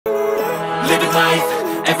Living life,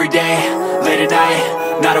 everyday, late at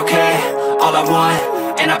night, not okay. All I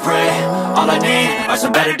want, and I pray, all I need are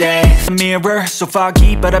some better days. The mirror, so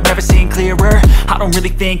foggy, but I've never seen clearer. I don't really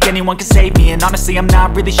think anyone can save me, and honestly I'm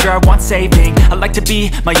not really sure I want saving. I like to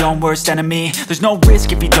be my own worst enemy. There's no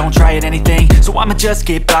risk if you don't try at anything, so I'ma just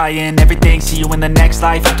keep buying everything. See you in the next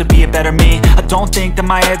life, have to be a better me. I don't think that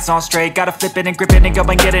my head's on straight, gotta flip it and grip it and go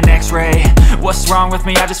and get an x-ray. What's wrong with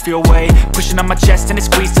me? I just feel weight pushing on my chest and it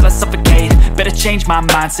squeezes till I suffocate. Better change my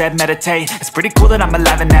mindset, meditate. It's pretty cool that I'm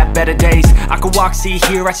alive and have better days. I could walk, see,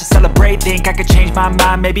 hear, I should celebrate. Think I could change my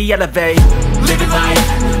mind, maybe elevate. Living life,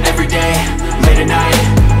 everyday, late at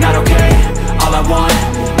night, not okay. All I want,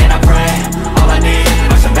 and I pray, all I need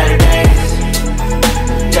are some better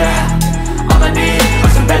days. Yeah, all I need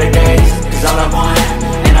are some better days. Cause all I want,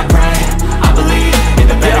 and I pray, I believe in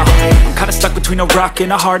the better days. I'm kinda stuck between a rock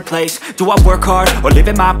and a hard place. Do I work hard or live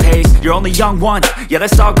at my pace? You're only young once, yeah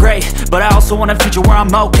that's all great, but I also want a future where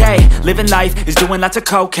I'm okay. Living life is doing lots of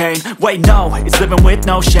cocaine. Wait no, it's living with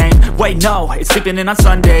no shame. Wait no, it's sleeping in on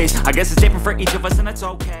Sundays. I guess it's different for each of us and that's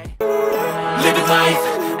okay. Living life,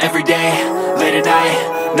 everyday, late at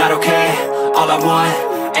night, not okay. All I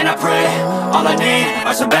want, and I pray, all I need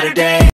are some better days.